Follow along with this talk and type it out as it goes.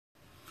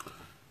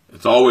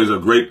It's always a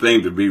great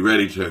thing to be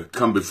ready to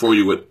come before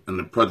you in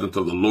the presence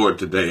of the Lord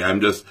today.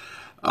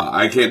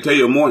 I can't tell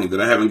you a morning that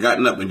I haven't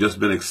gotten up and just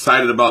been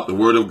excited about the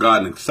Word of God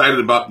and excited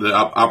about the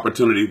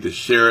opportunity to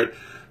share it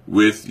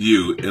with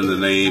you in the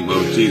name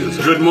of Jesus.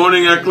 Good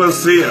morning,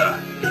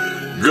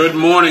 Ekklesia. Good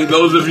morning,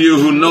 those of you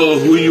who know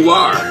who you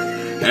are.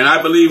 And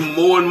I believe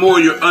more and more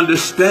you're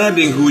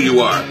understanding who you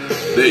are.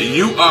 That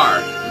you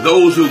are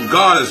those who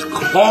God has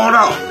called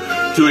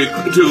out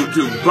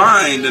to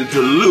bind and to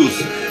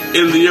loose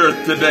in the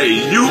earth today.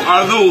 You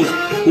are those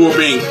who are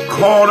being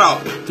called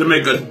out to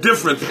make a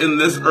difference in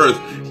this earth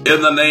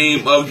in the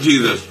name of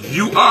Jesus.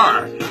 You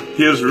are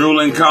His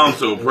ruling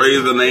counsel.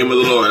 Praise the name of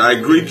the Lord.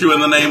 I greet you in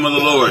the name of the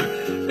Lord.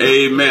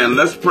 Amen.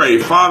 Let's pray.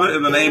 Father,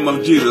 in the name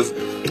of Jesus,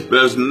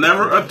 there's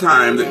never a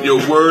time that your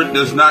word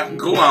does not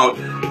go out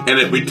and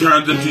it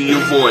returns into you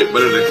void,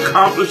 but it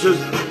accomplishes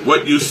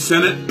what you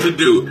sent it to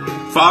do.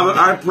 Father,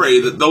 I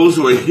pray that those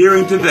who are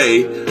hearing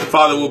today,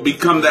 Father, will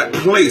become that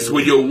place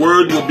where your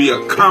word will be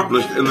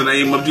accomplished in the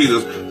name of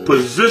Jesus.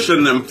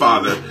 Position them,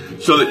 Father,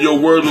 so that your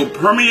word will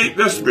permeate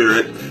their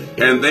spirit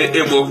and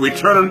it will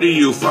return unto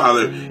you,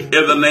 Father, in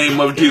the name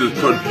of Jesus,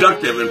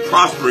 productive and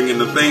prospering in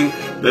the thing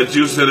that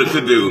you sent it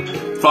to do.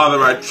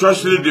 Father, I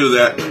trust you to do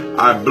that.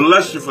 I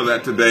bless you for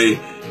that today.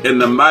 In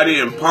the mighty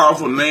and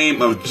powerful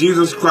name of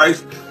Jesus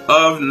Christ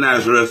of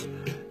Nazareth.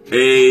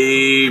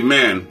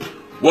 Amen.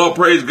 Well,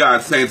 praise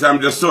God, saints. I'm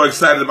just so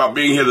excited about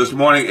being here this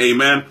morning.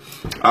 Amen.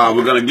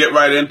 We're going to get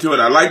right into it.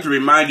 I'd like to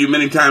remind you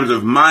many times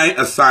of my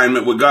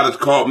assignment, what God has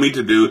called me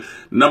to do.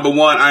 Number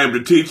one, I am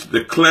to teach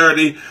the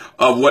clarity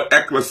of what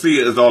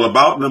Ekklesia is all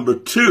about. Number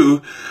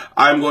two,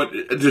 I'm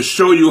going to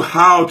show you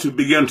how to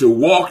begin to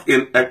walk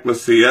in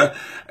Ekklesia.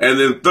 And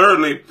then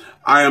thirdly,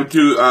 I am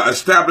to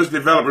establish,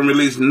 develop, and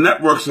release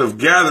networks of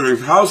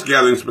gatherings, house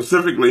gatherings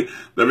specifically,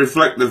 that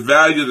reflect the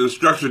values and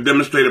structure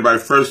demonstrated by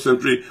first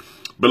century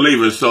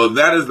believers. So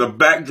that is the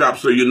backdrop,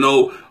 so you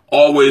know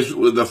always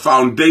the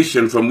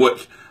foundation from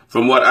what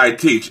I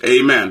teach.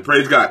 Amen.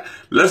 Praise God.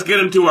 Let's get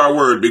into our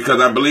word,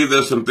 because I believe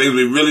there's some things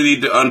we really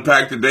need to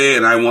unpack today,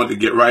 and I want to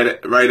get right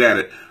at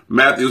it.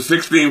 Matthew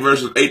 16,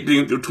 verses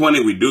 18 through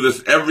 20. We do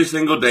this every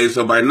single day,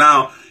 so by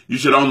now you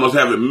should almost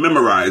have it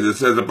memorized. It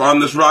says, "Upon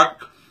this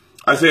rock,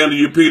 I say unto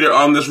you, Peter,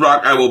 on this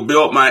rock I will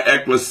build my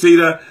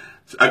Ekklesia."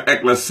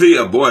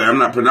 Ekklesia, boy, I'm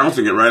not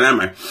pronouncing it right, am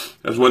I?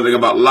 That's one thing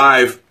about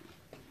live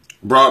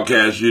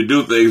broadcast. You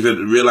do things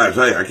and realize,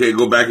 hey, I can't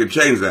go back and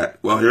change that.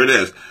 Well, here it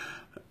is.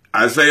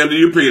 "I say unto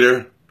you,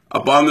 Peter,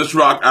 upon this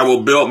rock I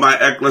will build my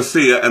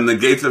Ekklesia, and the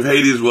gates of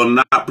Hades will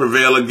not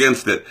prevail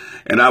against it.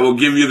 And I will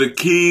give you the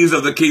keys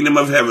of the kingdom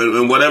of heaven.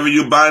 And whatever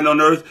you bind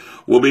on earth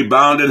will be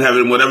bound in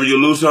heaven. Whatever you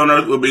loose on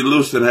earth will be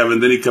loosed in heaven."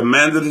 Then he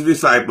commanded his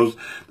disciples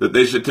that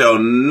they should tell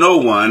no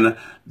one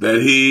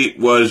that he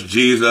was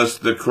Jesus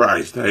the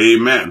Christ.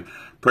 Amen.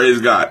 Praise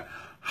God.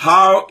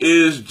 How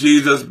is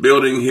Jesus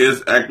building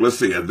his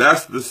Ekklesia?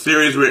 That's the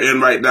series we're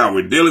in right now.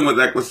 We're dealing with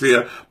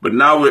Ekklesia, but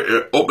now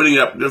we're opening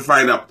up to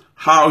find out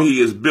how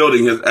he is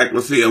building his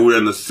Ekklesia. We're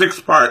in the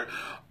sixth part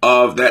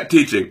of that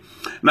teaching.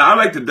 Now, I'd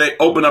like to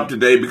open up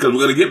today because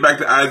we're going to get back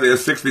to Isaiah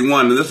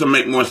 61, and this will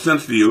make more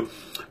sense to you.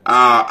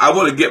 I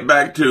want to get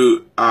back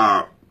to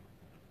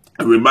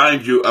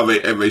remind you of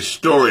a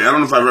story. I don't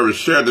know if I've ever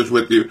shared this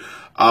with you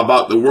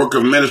about the work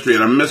of ministry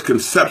and a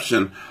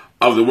misconception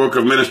of the work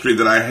of ministry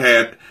that I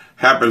had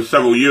happened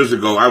several years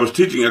ago. I was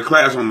teaching a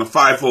class on the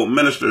fivefold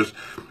ministers,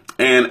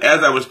 and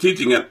as I was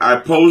teaching it, I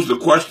posed the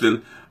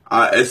question.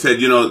 It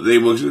said, they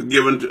were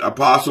given to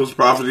apostles,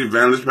 prophets,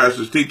 evangelists,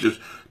 pastors, teachers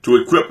to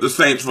equip the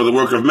saints for the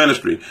work of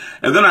ministry.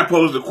 And then I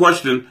posed the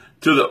question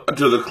to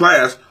the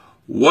class,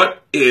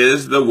 what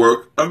is the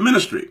work of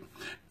ministry?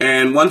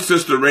 And one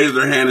sister raised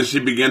her hand and she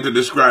began to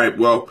describe,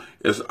 well,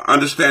 it's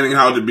understanding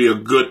how to be a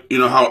good,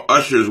 how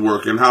ushers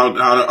work and how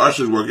the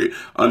ushers work.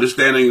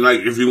 Understanding,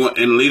 like, if you want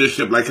in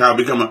leadership, like how to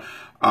become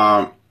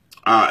a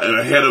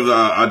head of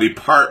a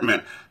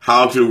department,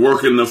 how to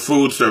work in the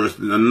food service,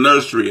 in the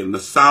nursery, in the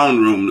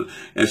sound room.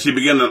 And she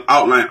began to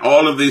outline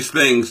all of these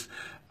things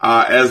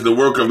as the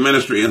work of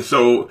ministry. And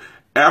so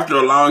after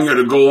allowing her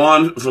to go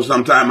on for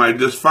some time, I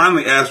just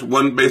finally asked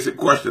one basic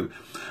question.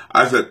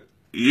 I said,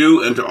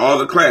 you and to all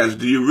the class,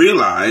 do you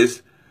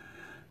realize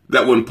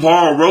that when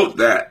Paul wrote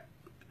that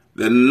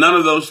none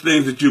of those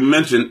things that you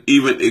mentioned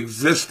even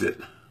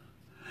existed?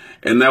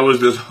 And there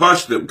was this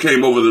hush that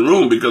came over the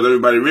room because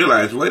everybody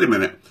realized, wait a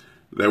minute,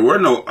 there were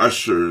no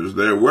ushers,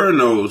 there were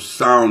no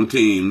sound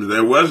teams,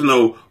 there was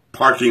no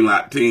parking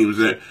lot teams.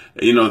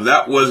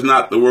 That was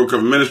not the work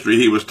of ministry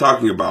he was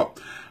talking about.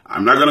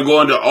 I'm not going to go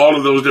into all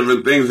of those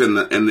different things and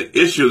the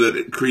issue that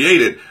it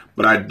created,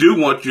 but I do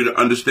want you to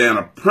understand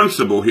a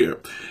principle here.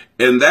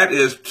 And that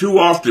is, too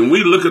often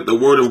we look at the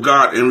Word of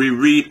God and we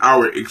read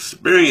our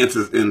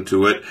experiences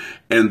into it,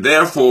 and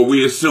therefore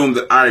we assume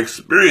that our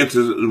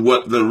experiences is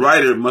what the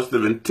writer must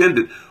have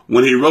intended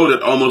when he wrote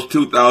it almost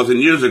 2,000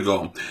 years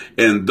ago.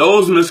 And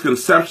those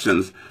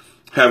misconceptions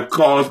have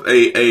caused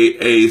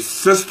a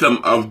system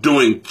of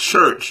doing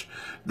church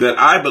that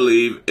I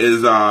believe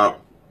is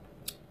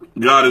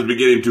God is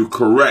beginning to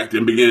correct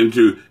and beginning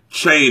to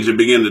change and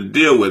begin to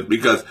deal with,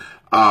 because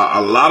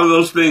a lot of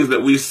those things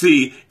that we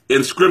see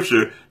in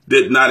Scripture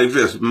did not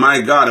exist.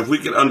 My God, if we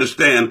could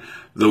understand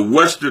the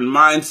Western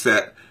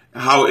mindset,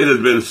 how it has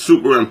been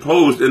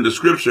superimposed into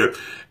Scripture,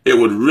 it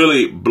would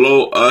really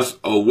blow us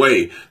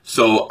away.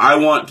 So I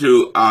want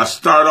to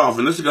start off,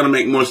 and this is going to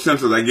make more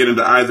sense as I get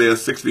into Isaiah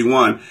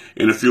 61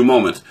 in a few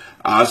moments.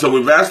 So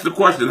we've asked the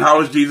question,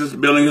 how is Jesus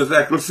building his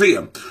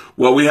ecclesia?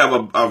 Well, we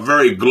have a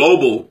very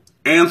global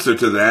answer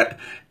to that,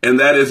 and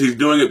that is he's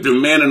doing it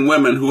through men and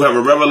women who have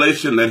a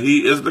revelation that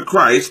he is the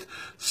Christ,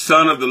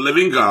 Son of the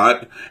living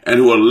God, and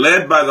who are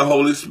led by the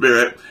Holy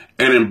Spirit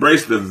and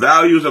embrace the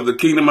values of the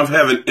kingdom of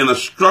heaven in a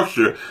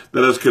structure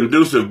that is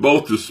conducive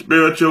both to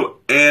spiritual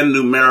and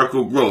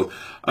numerical growth.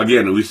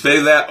 Again, we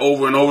say that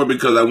over and over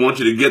because I want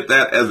you to get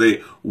that as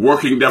a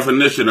working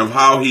definition of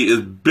how he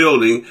is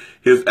building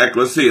his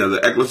ecclesia. The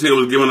ecclesia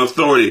was given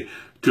authority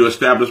to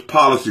establish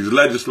policies,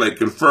 legislate,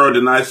 confer,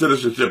 deny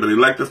citizenship, and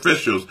elect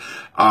officials.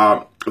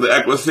 The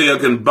ecclesia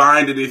can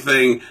bind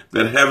anything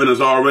that heaven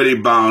has already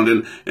bound,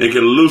 and it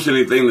can loose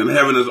anything that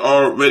heaven has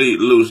already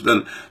loosed.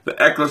 And the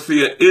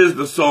ecclesia is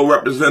the sole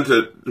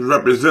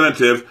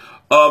representative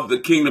of the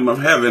kingdom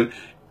of heaven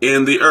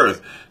in the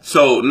earth.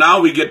 So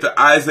now we get to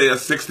Isaiah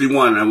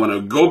 61. I want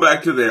to go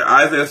back to there,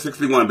 Isaiah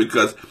 61,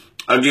 because,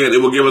 again,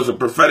 it will give us a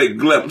prophetic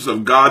glimpse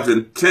of God's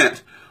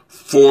intent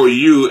for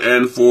you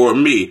and for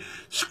me.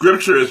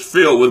 Scripture is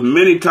filled with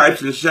many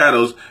types and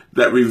shadows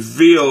that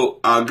reveal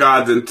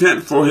God's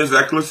intent for his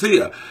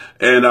ecclesia.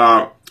 And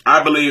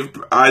I believe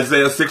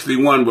Isaiah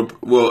 61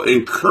 will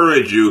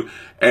encourage you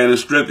and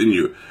strengthen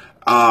you.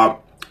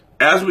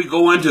 As we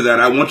go into that,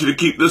 I want you to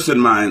keep this in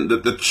mind,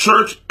 that the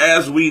church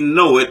as we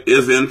know it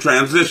is in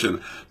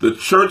transition. The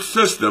church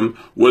system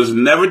was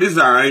never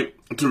designed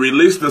to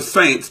release the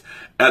saints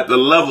at the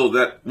level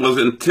that was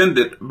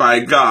intended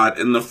by God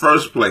in the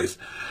first place.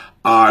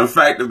 In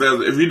fact,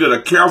 if you did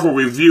a careful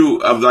review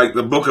of like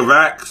the book of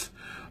Acts,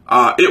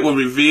 it will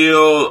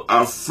reveal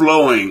a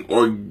flowing,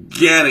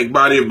 organic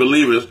body of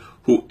believers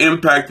who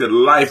impacted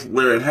life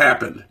where it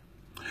happened.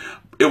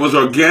 It was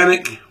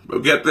organic,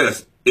 but get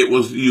this, it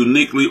was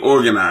uniquely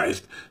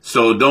organized.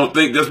 So don't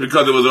think just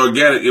because it was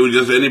organic, it was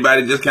just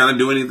anybody just kind of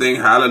do anything.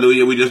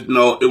 Hallelujah. We just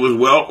know it was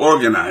well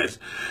organized.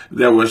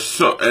 There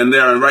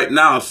are right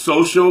now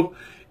social,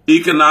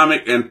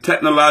 economic, and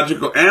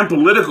technological and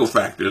political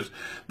factors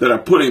that are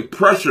putting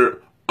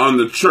pressure on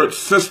the church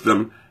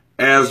system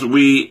as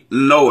we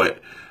know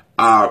it.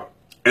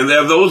 And there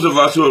are those of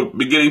us who are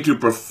beginning to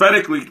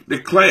prophetically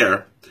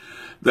declare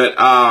that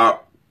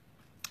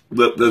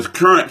the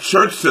current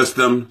church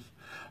system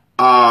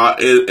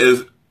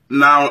is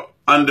now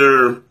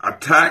under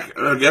attack.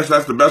 I guess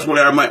that's the best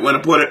way I might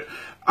want to put it.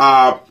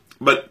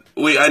 But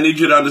I need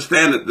you to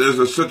understand that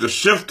there's such a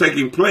shift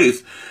taking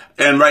place.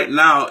 And right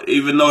now,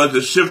 even though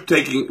there's a shift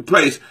taking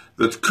place,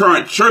 the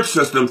current church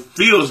system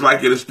feels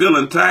like it is still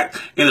intact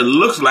and it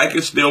looks like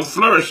it's still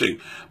flourishing.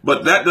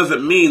 But that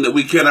doesn't mean that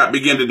we cannot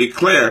begin to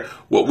declare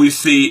what we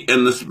see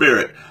in the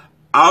Spirit.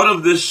 Out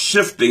of this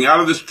shifting, out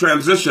of this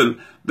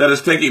transition that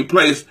is taking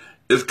place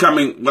is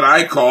coming what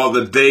I call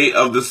the Day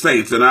of the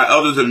Saints. And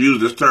others have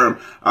used this term.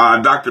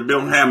 Dr.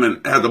 Bill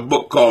Hammond has a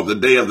book called The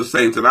Day of the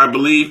Saints. And I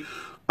believe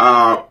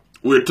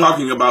we're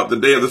talking about the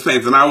Day of the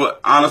Saints. And I will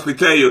honestly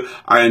tell you,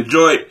 I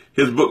enjoyed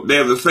his book, Day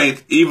of the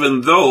Saints,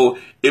 even though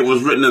it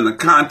was written in the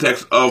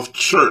context of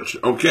church.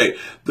 Okay,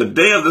 the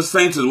Day of the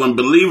Saints is when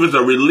believers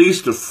are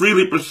released to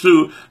freely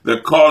pursue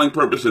their calling,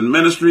 purpose, and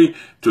ministry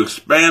to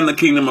expand the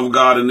kingdom of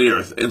God in the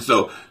earth. And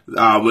so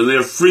when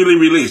they're freely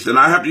released, and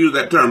I have to use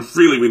that term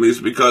freely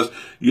released because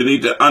you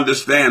need to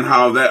understand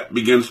how that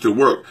begins to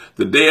work.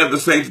 The Day of the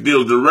Saints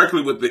deals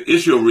directly with the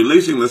issue of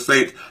releasing the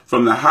saints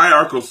from the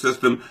hierarchical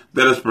system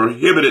that has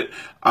prohibited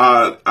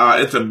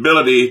its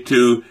ability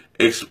to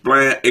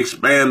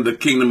expand the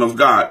kingdom of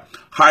God.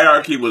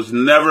 Hierarchy was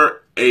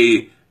never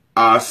a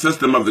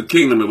system of the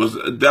kingdom. It was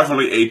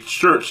definitely a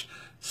church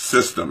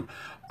system.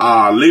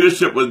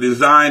 Leadership was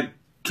designed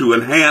to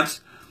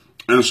enhance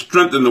and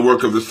strengthen the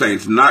work of the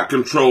saints, not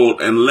control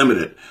and limit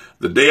it.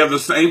 The Day of the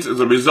Saints is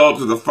a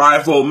result of the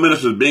fivefold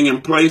ministers being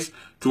in place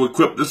to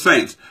equip the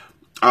saints.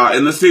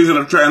 In the season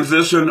of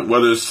transition,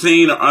 whether it's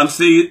seen or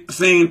unseen,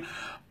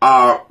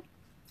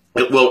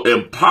 it will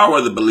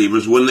empower the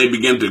believers when they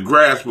begin to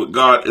grasp what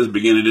God is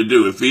beginning to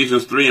do.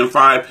 Ephesians 3 and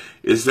 5,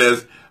 it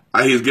says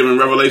he's given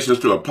revelations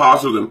to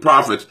apostles and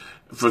prophets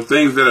for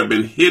things that have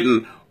been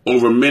hidden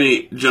over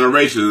many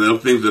generations. And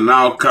those things are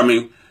now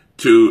coming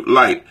to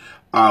light.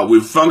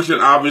 We've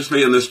functioned,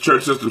 obviously, in this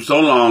church system so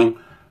long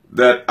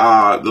that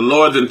the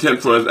Lord's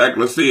intent for his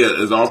ecclesia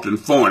is often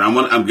foreign.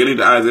 I'm getting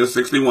to Isaiah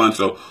 61,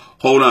 so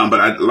hold on.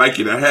 But I'd like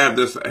you to have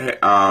this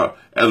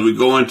as we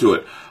go into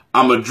it.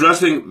 I'm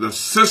addressing the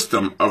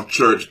system of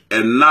church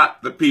and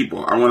not the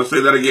people. I want to say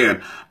that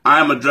again.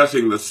 I'm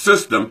addressing the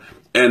system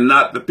and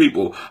not the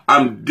people.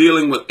 I'm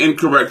dealing with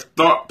incorrect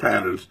thought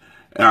patterns.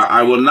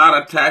 I will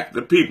not attack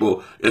the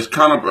people. It's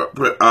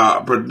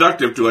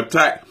counterproductive to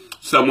attack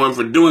someone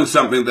for doing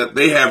something that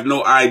they have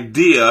no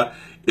idea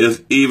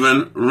is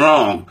even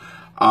wrong.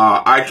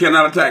 I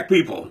cannot attack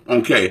people,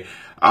 okay,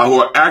 who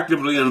are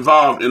actively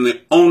involved in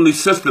the only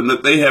system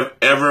that they have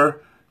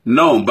ever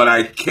known. But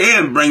I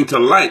can bring to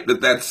light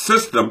that that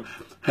system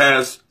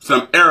has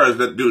some errors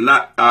that do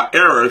not,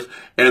 errors,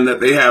 and that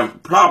they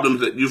have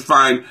problems that you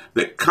find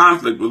that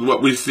conflict with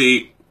what we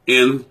see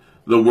in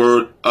the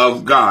Word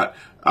of God.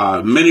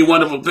 Many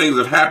wonderful things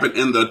have happened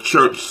in the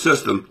church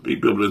system.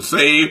 People have been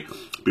saved,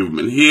 people have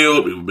been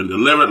healed, people have been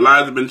delivered,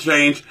 lives have been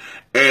changed,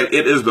 and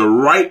it is the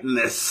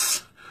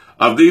rightness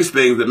of these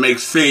things that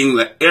makes seeing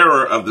the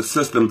error of the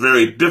system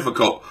very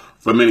difficult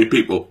for many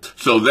people.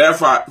 So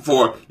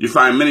therefore, you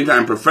find many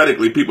times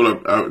prophetically people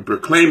are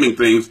proclaiming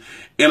things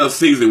in a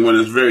season when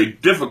it's very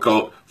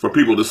difficult for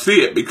people to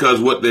see it because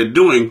what they're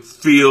doing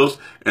feels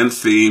and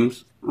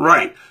seems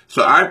right.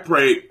 So I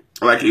pray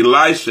like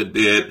Elisha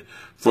did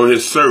for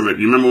his servant.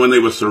 You remember when they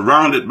were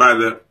surrounded by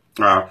the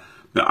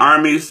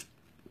armies?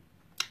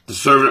 The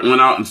servant went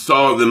out and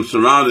saw them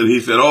surrounded. He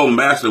said, "Oh,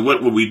 Master,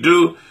 what will we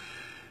do?"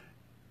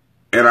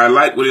 And I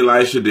like what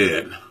Elisha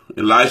did.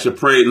 Elisha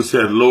prayed and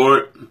said,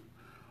 "Lord,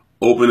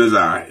 open his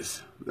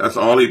eyes." That's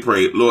all he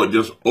prayed. Lord,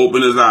 just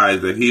open his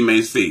eyes that he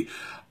may see.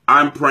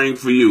 I'm praying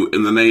for you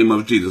in the name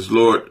of Jesus.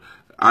 Lord,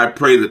 I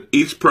pray that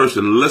each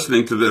person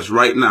listening to this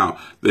right now,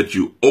 that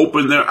you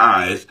open their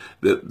eyes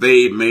that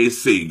they may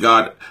see.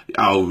 God,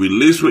 I'll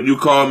release what you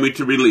call me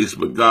to release,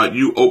 but God,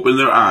 you open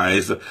their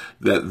eyes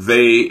that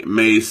they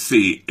may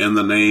see in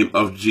the name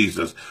of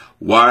Jesus.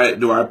 Why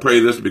do I pray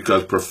this?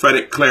 Because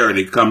prophetic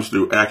clarity comes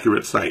through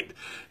accurate sight.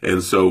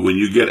 And so when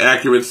you get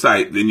accurate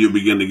sight, then you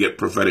begin to get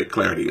prophetic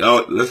clarity.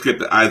 Oh, let's get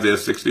to Isaiah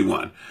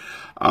 61.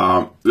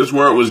 This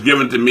word was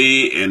given to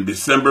me in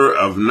December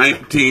of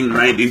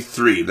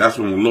 1993. That's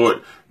when the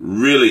Lord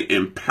really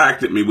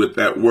impacted me with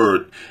that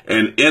word.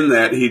 And in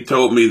that, he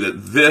told me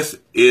that this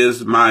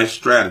is my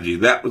strategy.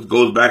 That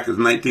goes back as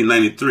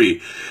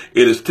 1993.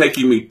 It is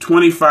taking me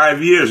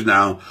 25 years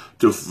now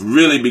to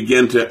really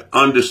begin to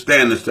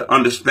understand this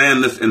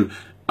in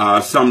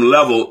some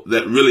level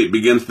that really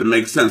begins to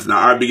make sense. Now,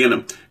 I begin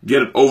to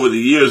get it over the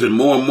years, and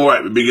more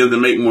it begins to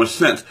make more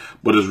sense.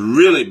 But it's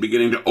really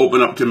beginning to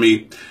open up to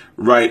me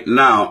right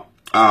now.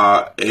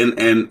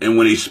 And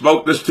when he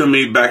spoke this to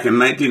me back in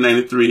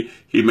 1993,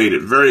 he made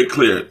it very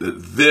clear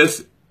that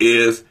this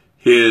is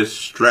his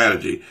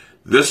strategy.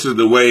 This is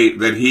the way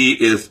that he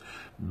is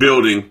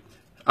building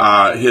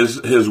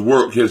his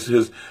work,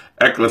 his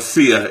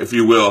Ekklesia, if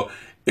you will,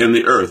 in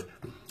the earth.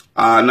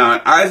 Now,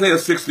 in Isaiah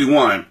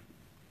 61,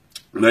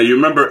 now you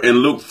remember in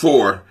Luke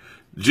 4,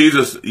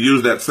 Jesus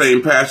used that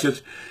same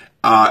passage,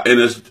 and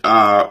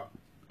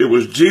it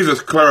was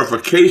Jesus'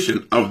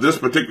 clarification of this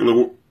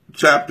particular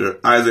chapter,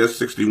 Isaiah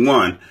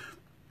 61,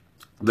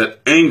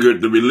 that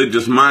angered the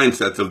religious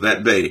mindsets of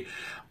that day.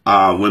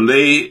 When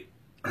they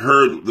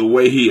heard the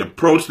way he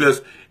approached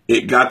this,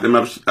 it got them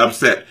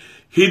upset.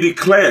 He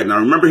declared, now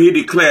remember, he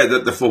declared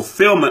that the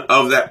fulfillment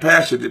of that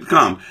passage had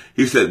come.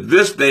 He said,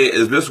 "This day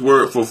is this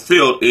word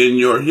fulfilled in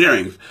your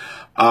hearings."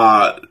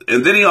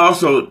 And then he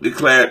also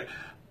declared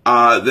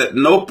that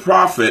no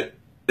prophet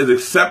is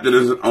accepted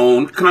in his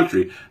own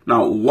country.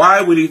 Now,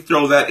 why would he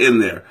throw that in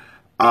there?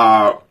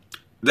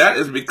 That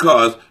is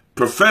because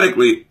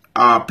prophetically,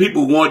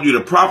 people want you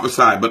to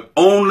prophesy, but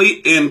only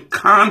in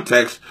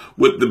context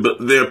with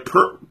their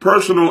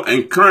personal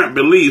and current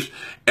beliefs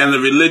and the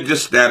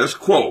religious status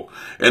quo.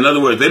 In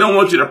other words, they don't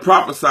want you to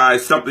prophesy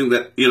something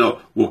that,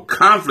 will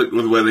conflict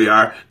with where they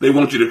are. They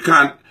want you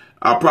to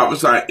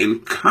prophesy in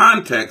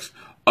context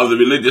of the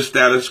religious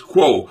status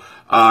quo.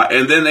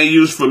 And then they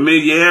use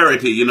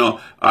familiarity,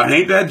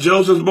 ain't that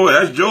Joseph's boy?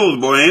 That's Joel's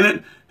boy, ain't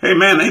it? Hey,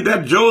 man, ain't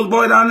that Joel's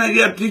boy down there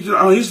yet?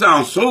 Oh, he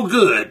sounds so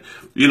good.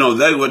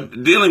 They were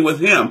dealing with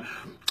him,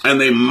 and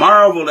they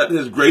marveled at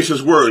his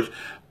gracious words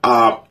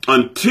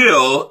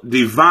until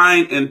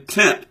divine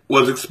intent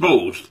was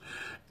exposed.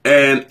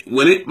 And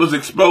when it was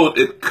exposed,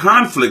 it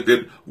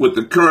conflicted with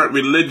the current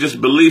religious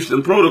beliefs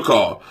and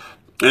protocol.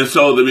 And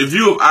so the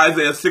review of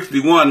Isaiah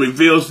 61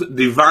 reveals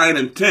divine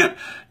intent,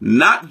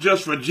 not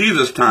just for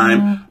Jesus'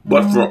 time,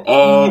 but for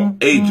all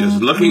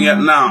ages. Looking at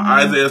now,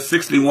 Isaiah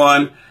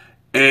 61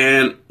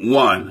 and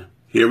 1.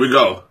 Here we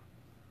go.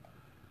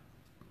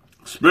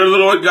 Spirit of the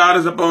Lord God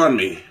is upon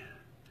me,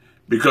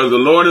 because the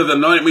Lord has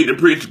anointed me to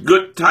preach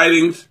good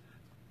tidings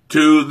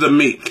to the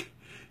meek.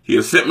 He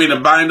has sent me to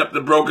bind up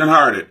the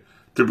brokenhearted,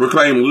 to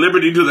proclaim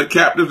liberty to the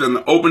captives and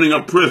the opening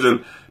of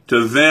prison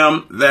to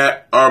them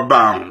that are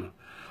bound.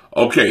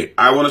 Okay,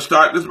 I want to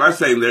start this by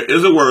saying there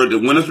is a word that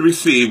when it's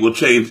received will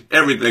change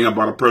everything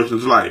about a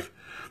person's life.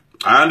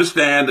 I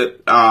understand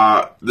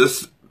that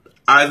this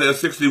Isaiah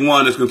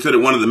 61 is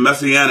considered one of the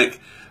messianic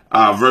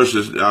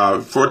verses,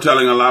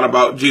 foretelling a lot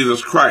about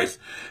Jesus Christ.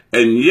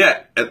 And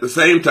yet, at the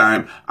same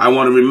time, I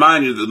want to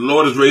remind you that the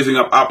Lord is raising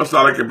up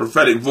apostolic and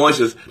prophetic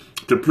voices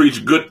to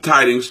preach good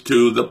tidings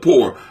to the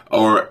poor,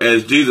 or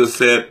as Jesus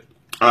said,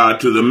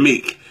 to the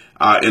meek.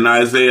 In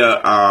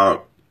Isaiah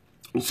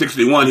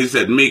 61, he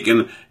said meek,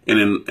 and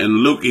in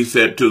Luke, he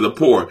said to the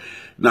poor.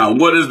 Now,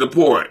 what is the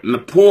poor? And the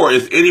poor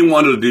is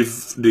anyone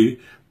who's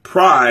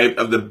deprived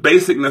of the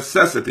basic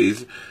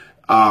necessities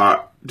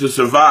to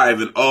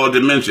survive in all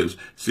dimensions.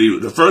 See,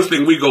 the first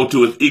thing we go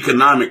to is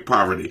economic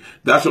poverty.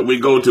 That's what we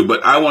go to.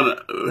 But I want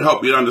to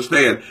help you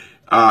understand,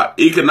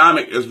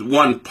 economic is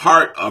one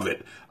part of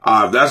it.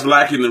 That's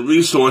lacking the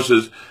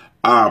resources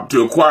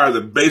to acquire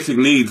the basic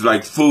needs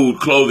like food,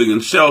 clothing,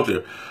 and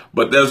shelter.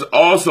 But there's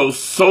also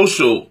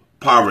social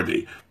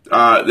poverty.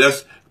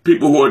 That's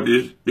people who are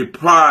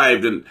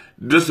deprived and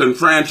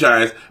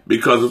disenfranchised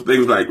because of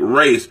things like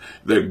race,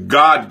 their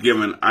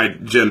God-given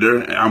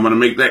gender. I'm going to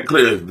make that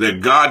clear. Their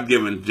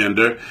God-given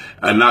gender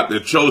and not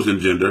their chosen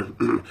gender.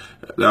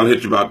 That'll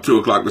hit you about 2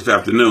 o'clock this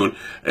afternoon.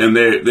 And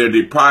they're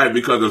deprived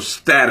because of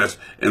status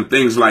and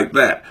things like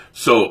that.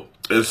 So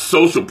it's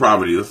social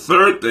poverty. The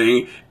third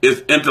thing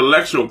is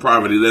intellectual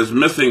poverty. They're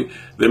missing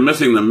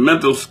the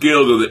mental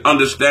skills or the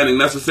understanding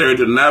necessary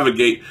to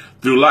navigate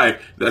through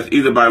life. That's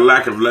either by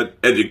lack of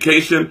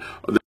education,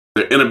 or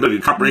their inability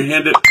to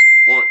comprehend it,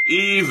 or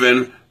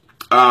even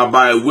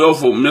by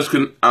willful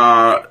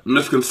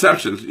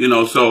misconceptions,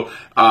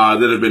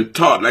 that have been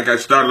taught. Like I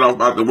started off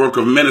about the work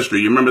of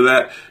ministry. You remember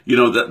that?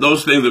 That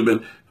those things have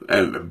been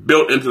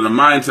built into the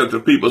mindsets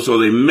of people, so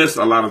they miss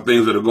a lot of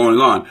things that are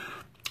going on.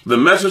 The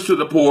message to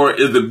the poor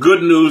is the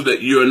good news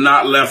that you're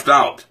not left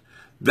out.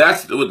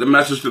 That's what the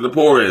message to the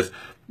poor is.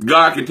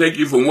 God can take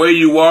you from where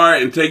you are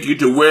and take you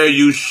to where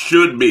you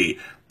should be.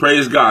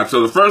 Praise God.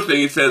 So the first thing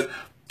he says,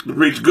 to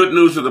preach good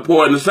news to the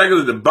poor. And the second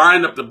is to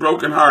bind up the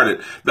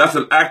brokenhearted. That's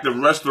an act of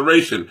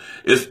restoration.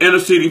 It's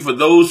interceding for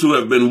those who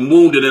have been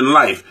wounded in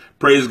life.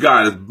 Praise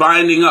God. It's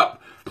binding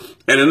up.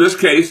 And in this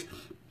case,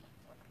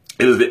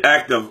 it is the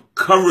act of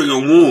covering a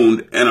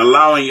wound and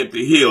allowing it to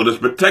heal. It's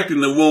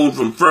protecting the wound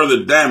from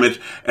further damage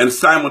and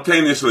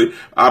simultaneously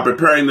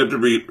preparing them to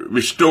be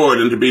restored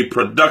and to be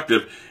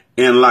productive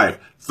in life.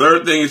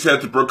 Third thing he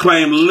says, to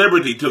proclaim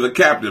liberty to the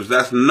captives.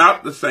 That's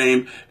not the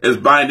same as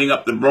binding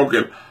up the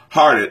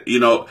broken-hearted.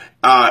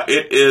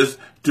 It is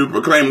to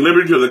proclaim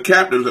liberty to the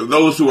captives of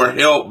those who are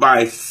held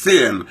by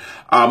sin.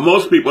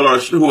 Most people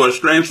who are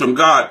estranged from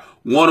God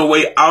want a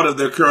way out of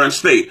their current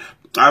state.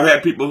 I've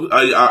had people,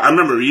 I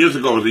remember years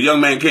ago, as a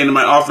young man came to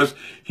my office.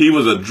 He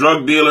was a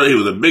drug dealer. He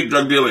was a big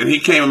drug dealer. And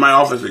he came in my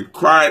office and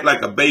cried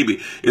like a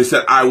baby and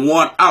said, I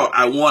want out.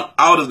 I want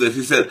out of this.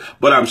 He said,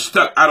 but I'm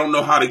stuck. I don't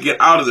know how to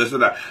get out of this. It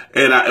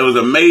was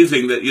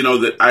amazing that,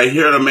 that I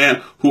heard a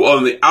man who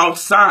on the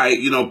outside,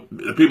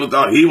 people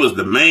thought he was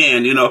the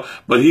man,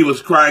 but he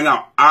was crying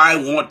out, I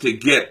want to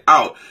get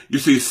out. You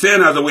see,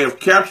 sin has a way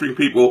of capturing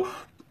people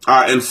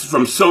and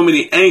from so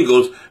many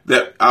angles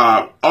that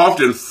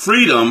often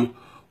freedom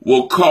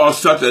will cause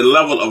such a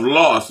level of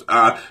loss.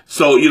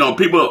 So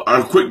people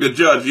are quick to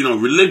judge.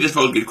 Religious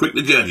folks get quick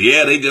to judge.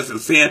 Yeah, they just in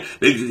sin.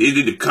 They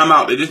need to come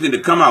out. They just need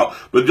to come out.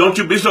 But don't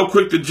you be so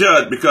quick to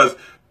judge, because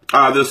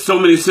there's so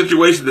many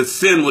situations that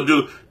sin will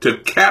do to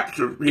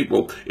capture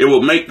people. It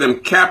will make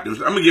them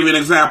captives. I'm going to give you an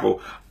example.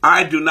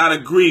 I do not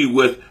agree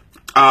with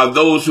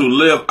those who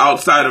live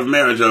outside of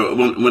marriage,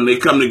 when they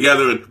come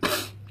together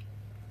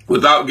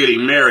without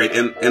getting married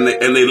and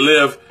they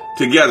live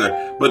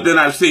together. But then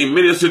I've seen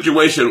many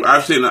situations.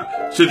 I've seen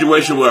a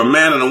situation where a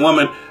man and a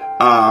woman,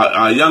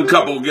 a young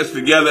couple gets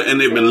together and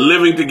they've been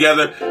living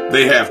together.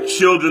 They have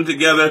children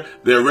together.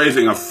 They're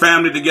raising a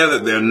family together.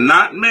 They're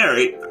not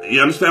married.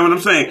 You understand what I'm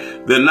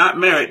saying? They're not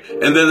married.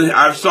 And then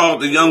I saw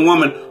the young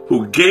woman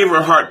who gave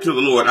her heart to the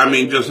Lord. I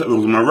mean, just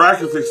was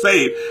miraculously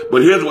saved.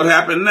 But here's what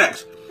happened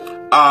next.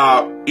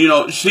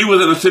 She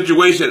was in a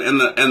situation and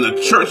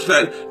the church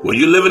said, well,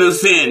 you're living in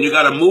sin. You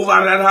got to move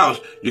out of that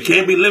house. You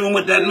can't be living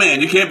with that man.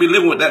 You can't be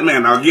living with that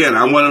man. Now, again,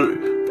 I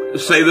want to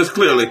say this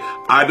clearly.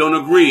 I don't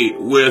agree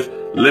with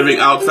living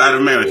outside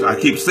of marriage. I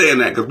keep saying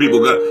that because people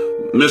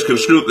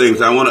misconstrue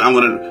things. I want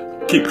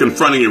to keep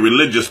confronting your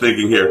religious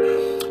thinking here.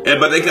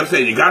 But they kept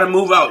saying, you got to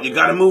move out. You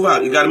got to move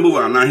out. You got to move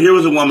out. Now, here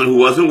was a woman who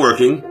wasn't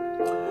working.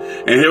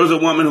 And here was a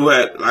woman who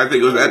had, I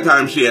think it was at that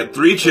time, she had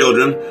 3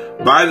 children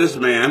by this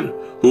man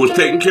who was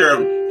taking care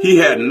of him. He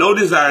had no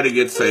desire to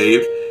get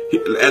saved.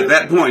 At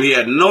that point, he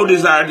had no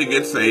desire to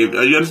get saved.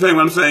 You understand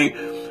what I'm saying?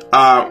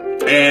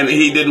 And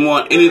he didn't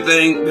want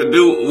anything to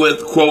do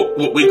with, quote,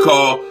 what we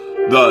call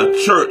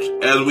the church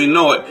as we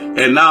know it.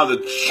 And now the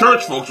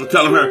church folks were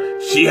telling her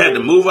she had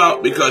to move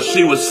out because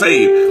she was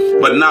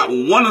saved. But not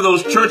one of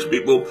those church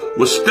people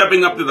was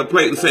stepping up to the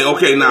plate and saying,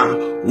 okay, now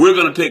we're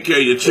going to take care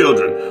of your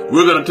children.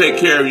 We're going to take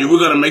care of you. We're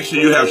going to make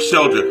sure you have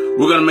shelter.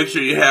 We're going to make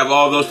sure you have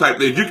all those type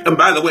of things. And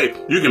by the way,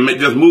 you can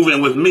just move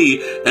in with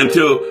me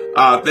until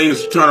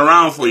things turn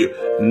around for you.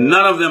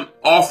 None of them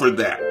offered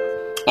that.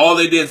 All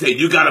they did say,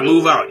 you got to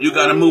move out. You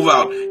got to move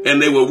out.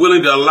 And they were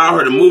willing to allow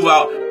her to move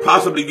out,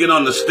 possibly get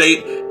on the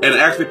state, and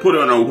actually put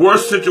her in a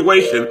worse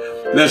situation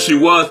than she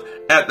was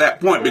at that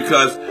point,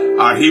 because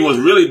he was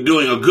really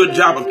doing a good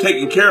job of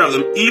taking care of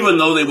them, even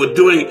though they were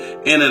doing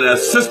it in a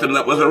system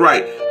that wasn't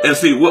right. And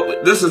see,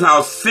 this is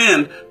how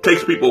sin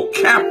takes people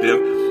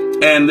captive.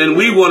 And then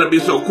we want to be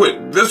so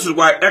quick. This is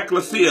why,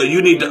 Ekklesia,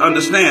 you need to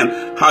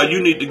understand how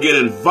you need to get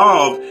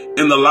involved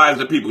in the lives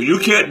of people. You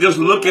can't just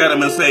look at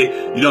them and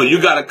say,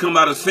 you got to come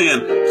out of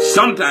sin.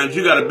 Sometimes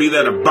you got to be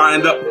there to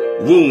bind up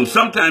wounds.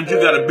 Sometimes you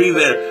got to be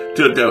there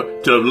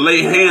to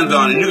lay hands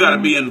on, and you got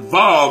to be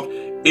involved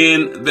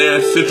in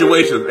their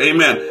situations.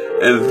 Amen.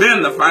 And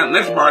then the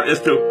next part is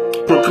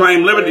to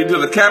proclaim liberty to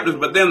the captives,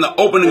 but then the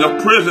opening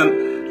of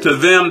prison to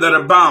them that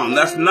are bound.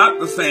 That's not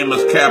the same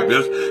as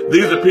captives.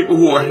 These are people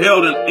who are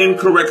held in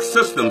incorrect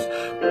systems.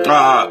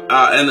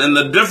 And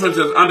the difference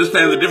is,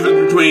 understand the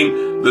difference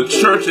between the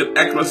church and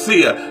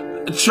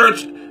Ekklesia.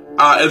 Church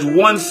is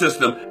one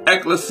system.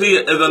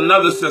 Ekklesia is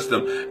another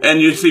system. And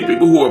you see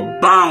people who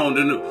are bound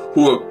and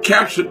who are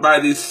captured by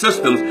these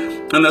systems,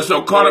 and they're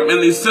so caught up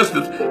in these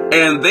systems,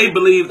 and they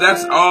believe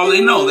that's all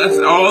they know. That's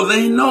all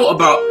they know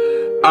about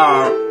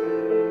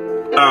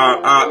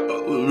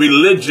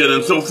religion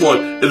and so forth,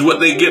 is what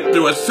they get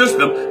through a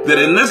system that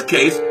in this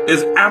case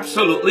is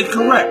absolutely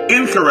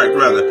incorrect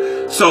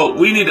rather. So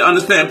we need to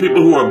understand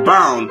people who are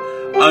bound,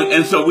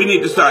 and so we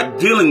need to start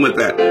dealing with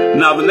that.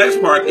 Now the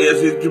next part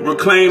is to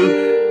proclaim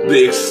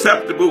the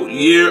acceptable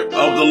year of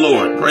the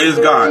Lord. Praise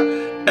God.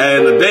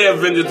 And the day of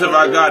vengeance of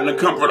our God, and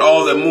to comfort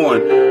all that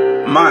mourn.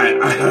 My,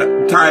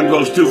 time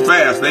goes too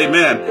fast.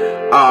 Amen.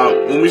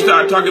 When we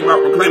start talking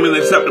about proclaiming the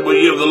acceptable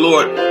year of the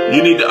Lord,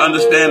 you need to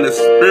understand that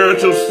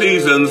spiritual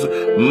seasons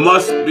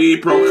must be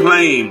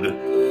proclaimed.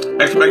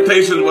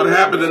 Expectations, what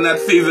happens in that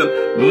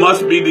season,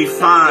 must be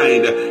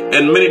defined.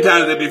 And many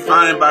times they're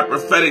defined by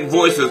prophetic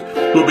voices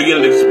who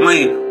begin to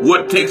explain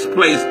what takes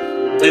place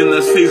in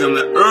the season.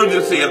 The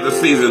urgency of the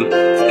season,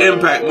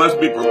 impact must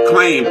be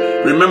proclaimed.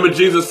 Remember,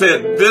 Jesus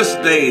said, this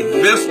day,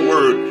 this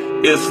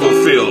word is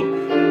fulfilled.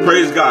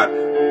 Praise God.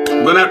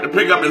 I'm going to have to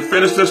pick up and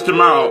finish this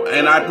tomorrow,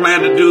 and I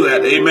plan to do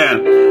that.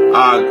 Amen.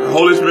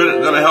 Holy Spirit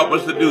is going to help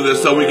us to do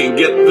this so we can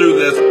get through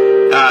this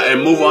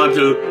and move on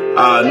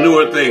to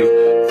newer things.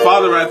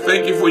 Father, I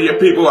thank you for your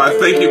people. I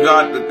thank you,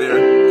 God, that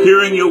they're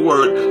hearing your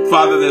word.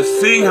 Father, they're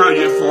seeing how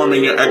you're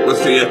forming your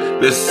ecclesia.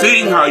 They're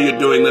seeing how you're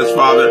doing this,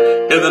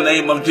 Father, in the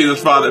name of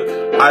Jesus, Father.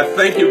 I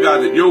thank you,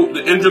 God, that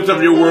the entrance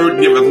of your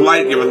word give us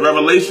light, give us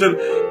revelation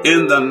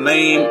in the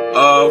name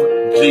of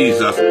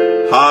Jesus.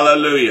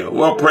 Hallelujah.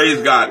 Well,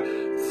 praise God.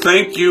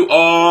 Thank you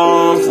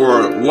all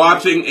for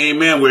watching.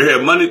 Amen. We're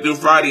here Monday through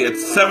Friday at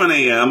 7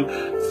 a.m.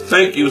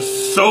 Thank you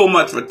so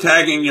much for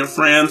tagging your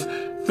friends.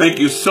 Thank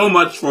you so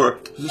much for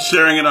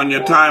sharing it on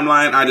your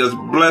timeline. I just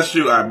bless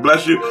you. I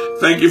bless you.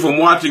 Thank you for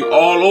watching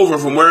all over,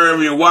 from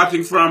wherever you're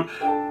watching from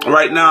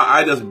right now.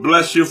 I just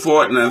bless you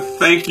for it. And I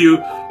thank you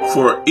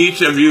for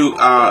each of you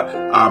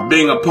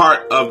being a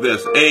part of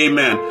this.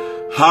 Amen.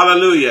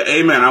 Hallelujah.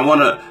 Amen. I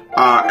want to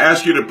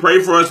ask you to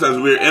pray for us as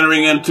we're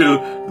entering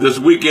into this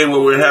weekend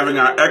where we're having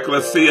our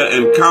Ekklesia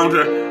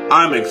encounter.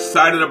 I'm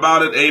excited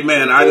about it.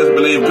 Amen. I just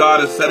believe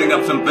God is setting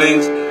up some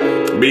things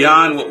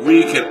beyond what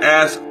we can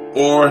ask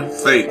or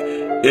think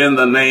in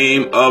the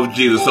name of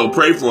Jesus. So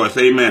pray for us.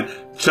 Amen.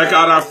 Check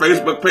out our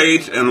Facebook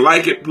page and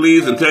like it,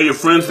 please, and tell your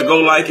friends to go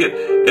like it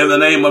in the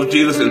name of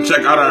Jesus. And check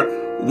out our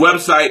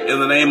website in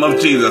the name of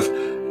Jesus.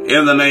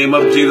 In the name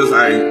of Jesus,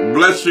 I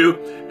bless you.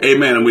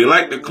 Amen. And we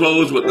like to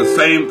close with the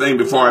same thing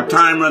before our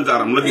time runs out.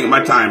 I'm looking at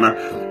my timer,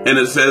 and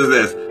it says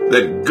this,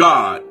 that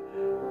God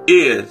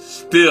is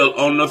still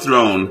on the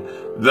throne.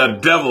 The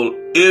devil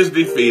is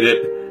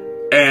defeated,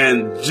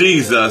 and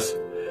Jesus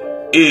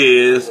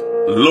is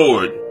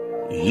Lord.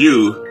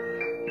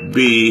 You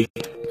be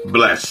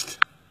blessed.